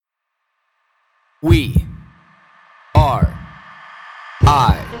We are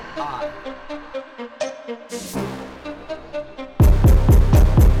I.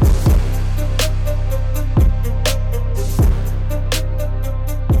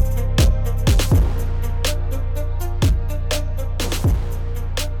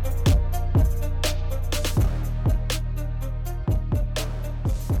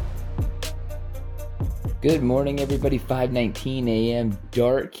 Good morning, everybody. 5:19 a.m.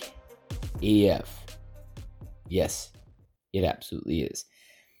 Dark AF. Yes, it absolutely is.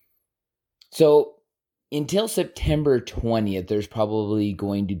 So until September 20th, there's probably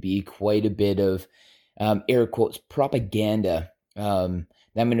going to be quite a bit of air quotes propaganda that I'm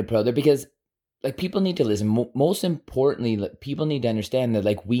going to put out there because people need to listen. Most importantly, people need to understand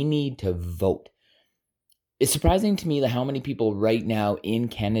that we need to vote. It's surprising to me that how many people right now in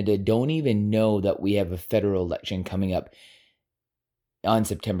Canada don't even know that we have a federal election coming up on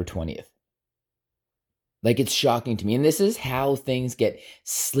September 20th. It's shocking to me. And this is how things get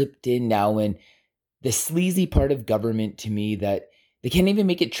slipped in now. And the sleazy part of government to me that they can't even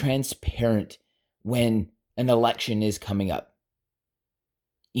make it transparent when an election is coming up.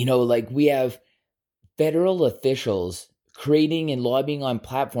 We have federal officials creating and lobbying on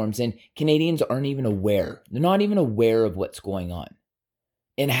platforms, and Canadians aren't even aware. They're not even aware of what's going on.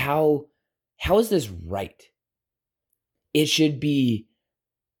 And how is this right? It should be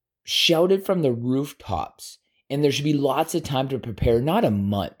shouted from the rooftops, and there should be lots of time to prepare, not a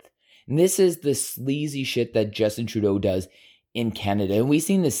month. And this is the sleazy shit that Justin Trudeau does in Canada. And we've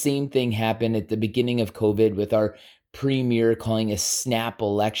seen the same thing happen at the beginning of COVID with our premier calling a snap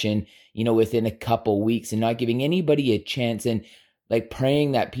election, within a couple weeks and not giving anybody a chance and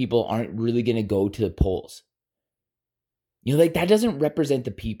praying that people aren't really going to go to the polls. That doesn't represent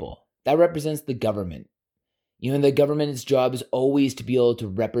the people. That represents the government. And the government's job is always to be able to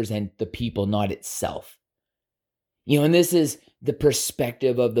represent the people, not itself. And this is the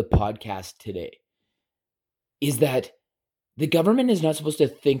perspective of the podcast today, is that the government is not supposed to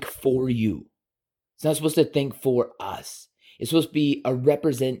think for you. It's not supposed to think for us. It's supposed to be a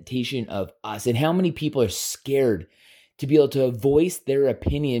representation of us. And how many people are scared to be able to voice their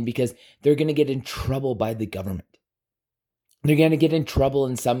opinion because they're going to get in trouble by the government. They're going to get in trouble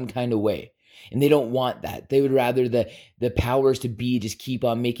in some kind of way. And they don't want that. They would rather the powers to be just keep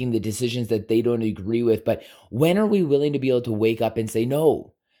on making the decisions that they don't agree with. But when are we willing to be able to wake up and say,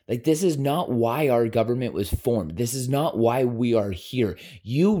 no, this is not why our government was formed. This is not why we are here.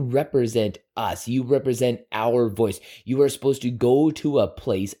 You represent us. You represent our voice. You are supposed to go to a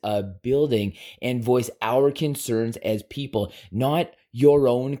place, a building, and voice our concerns as people, not your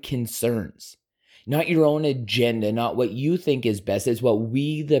own concerns. Not your own agenda, not what you think is best. It's what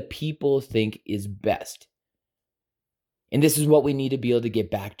we, the people, think is best. And this is what we need to be able to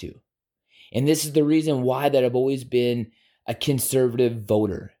get back to. And this is the reason why that I've always been a conservative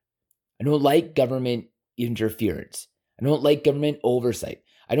voter. I don't like government interference. I don't like government oversight.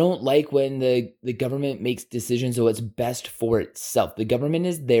 I don't like when the government makes decisions of what's best for itself. The government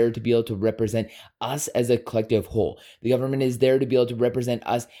is there to be able to represent us as a collective whole. The government is there to be able to represent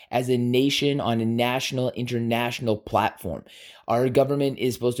us as a nation on a national, international platform. Our government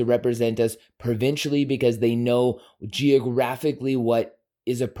is supposed to represent us provincially because they know geographically what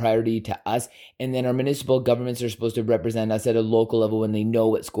is a priority to us. And then our municipal governments are supposed to represent us at a local level when they know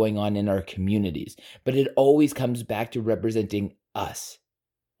what's going on in our communities. But it always comes back to representing us.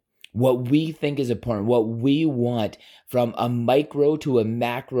 What we think is important, what we want from a micro to a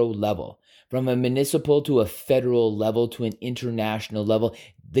macro level, from a municipal to a federal level to an international level,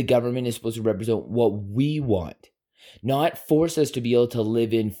 the government is supposed to represent what we want, not force us to be able to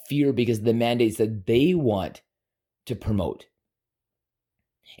live in fear because of the mandates that they want to promote.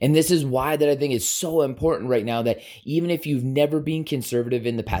 And this is why that I think is so important right now that even if you've never been conservative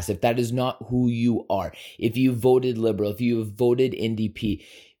in the past, if that is not who you are, if you voted Liberal, if you have voted NDP,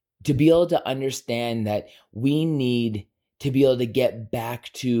 to be able to understand that we need to be able to get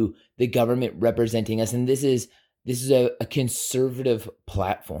back to the government representing us. And this is a conservative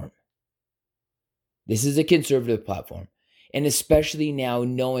platform. This is a conservative platform. And especially now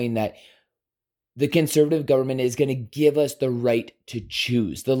knowing that the conservative government is going to give us the right to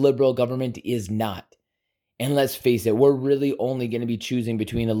choose. The Liberal government is not. And let's face it, we're really only going to be choosing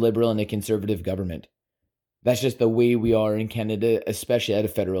between a Liberal and a conservative government. That's just the way we are in Canada, especially at a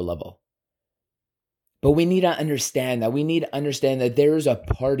federal level. But we need to understand that. We need to understand that there is a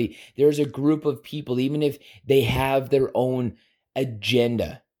party, there is a group of people, even if they have their own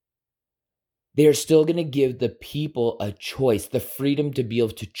agenda, they are still going to give the people a choice, the freedom to be able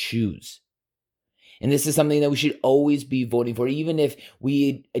to choose. And this is something that we should always be voting for, even if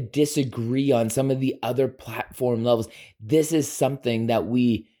we disagree on some of the other platform levels. This is something that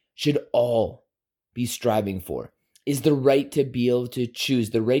we should all be striving for, is the right to be able to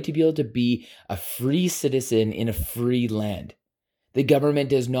choose, the right to be able to be a free citizen in a free land. The government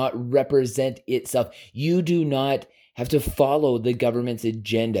does not represent itself. You do not have to follow the government's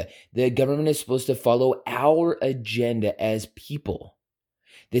agenda. The government is supposed to follow our agenda as people.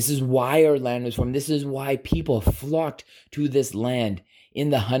 This is why our land was formed. This is why people flocked to this land in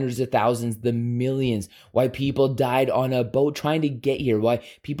the hundreds of thousands, the millions, why people died on a boat trying to get here, why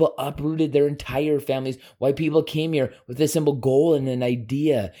people uprooted their entire families, why people came here with a simple goal and an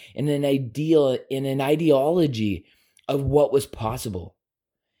idea and an ideal and an ideology of what was possible.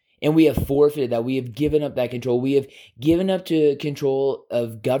 And we have forfeited that. We have given up that control. We have given up to control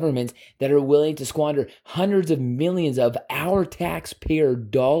of governments that are willing to squander hundreds of millions of our taxpayer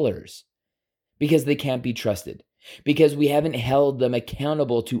dollars because they can't be trusted, because we haven't held them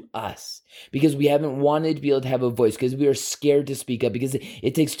accountable to us, because we haven't wanted to be able to have a voice, because we are scared to speak up, because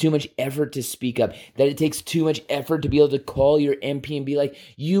it takes too much effort to speak up, that it takes too much effort to be able to call your MP and be like,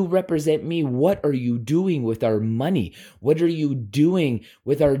 you represent me. What are you doing with our money? What are you doing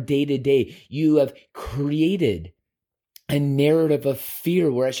with our day-to-day? You have created a narrative of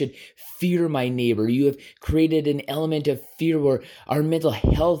fear where I should fear my neighbor. You have created an element of fear where our mental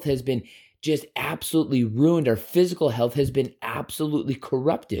health has been just absolutely ruined. Our physical health has been absolutely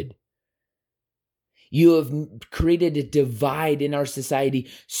corrupted. You have created a divide in our society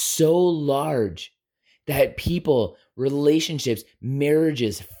so large that people, relationships,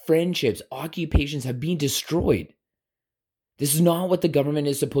 marriages, friendships, occupations have been destroyed. This is not what the government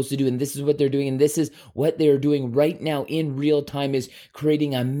is supposed to do, and this is what they're doing, and this is what they're doing right now in real time, is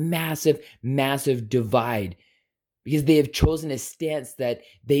creating a massive, massive divide. Because they have chosen a stance that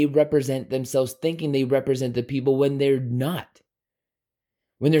they represent themselves, thinking they represent the people when they're not.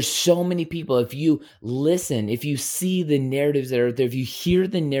 When there's so many people, if you listen, if you see the narratives that are out there, if you hear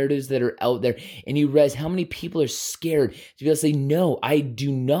the narratives that are out there, and you realize how many people are scared to be able to say, no, I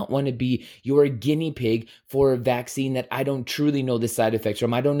do not want to be your guinea pig for a vaccine that I don't truly know the side effects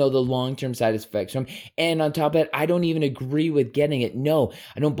from. I don't know the long-term side effects from. And on top of that, I don't even agree with getting it. No,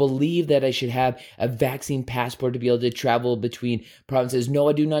 I don't believe that I should have a vaccine passport to be able to travel between provinces. No,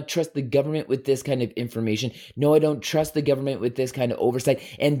 I do not trust the government with this kind of information. No, I don't trust the government with this kind of oversight.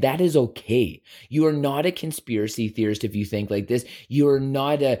 And that is okay. You are not a conspiracy theorist if you think like this. You are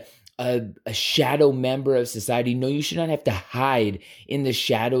not a shadow member of society. No, you should not have to hide in the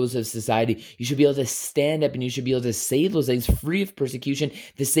shadows of society. You should be able to stand up and you should be able to say those things free of persecution.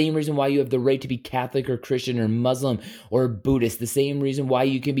 The same reason why you have the right to be Catholic or Christian or Muslim or Buddhist. The same reason why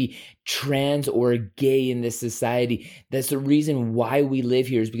you can be trans or gay in this society. That's the reason why we live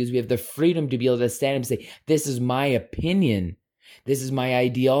here, is because we have the freedom to be able to stand up and say, this is my opinion. This is my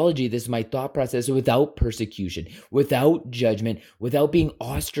ideology. This is my thought process, without persecution, without judgment, without being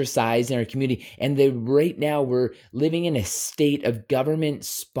ostracized in our community. And right now we're living in a state of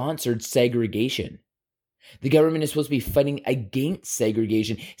government-sponsored segregation. The government is supposed to be fighting against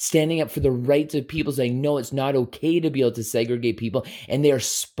segregation, standing up for the rights of people, saying, no, it's not okay to be able to segregate people. And they are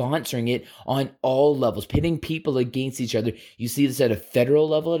sponsoring it on all levels, pitting people against each other. You see this at a federal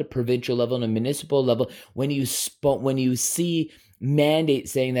level, at a provincial level, and a municipal level. When you see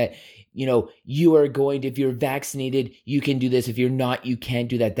mandates saying that, you are going to, if you're vaccinated, you can do this. If you're not, you can't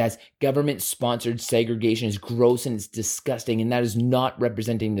do that. That's government-sponsored segregation. It's gross and it's disgusting. And that is not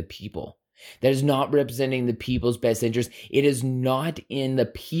representing the people. That is not representing the people's best interest. It is not in the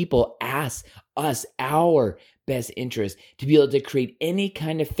people, our best interest, to be able to create any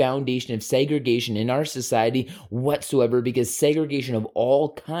kind of foundation of segregation in our society whatsoever, because segregation of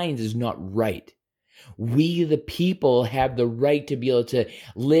all kinds is not right. We, the people, have the right to be able to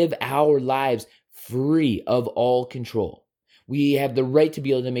live our lives free of all control. We have the right to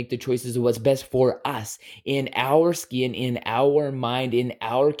be able to make the choices of what's best for us in our skin, in our mind, in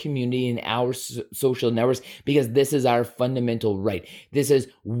our community, in our social networks, because this is our fundamental right. This is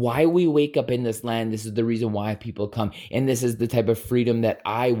why we wake up in this land. This is the reason why people come. And this is the type of freedom that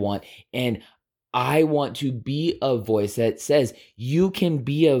I want. And I want to be a voice that says you can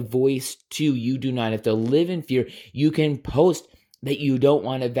be a voice too. You do not have to live in fear. You can post that you don't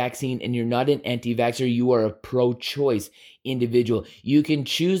want a vaccine and you're not an anti-vaxxer. You are a pro-choice individual. You can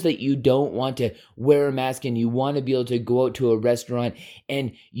choose that you don't want to wear a mask and you want to be able to go out to a restaurant,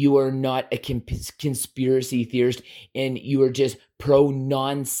 and you are not a conspiracy theorist and you are just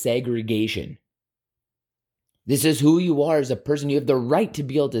pro-non-segregation. This is who you are as a person. You have the right to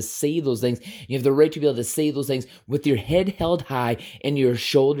be able to say those things. You have the right to be able to say those things with your head held high and your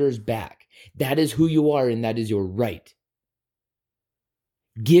shoulders back. That is who you are, and that is your right.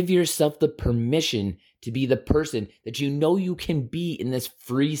 Give yourself the permission to be the person that you know you can be in this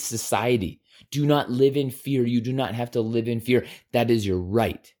free society. Do not live in fear. You do not have to live in fear. That is your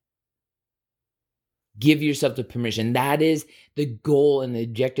right. Give yourself the permission. That is the goal and the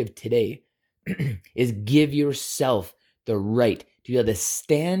objective today, is give yourself the right to be able to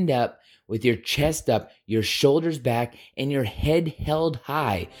stand up with your chest up, your shoulders back, and your head held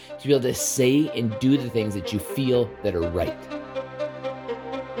high to be able to say and do the things that you feel that are right.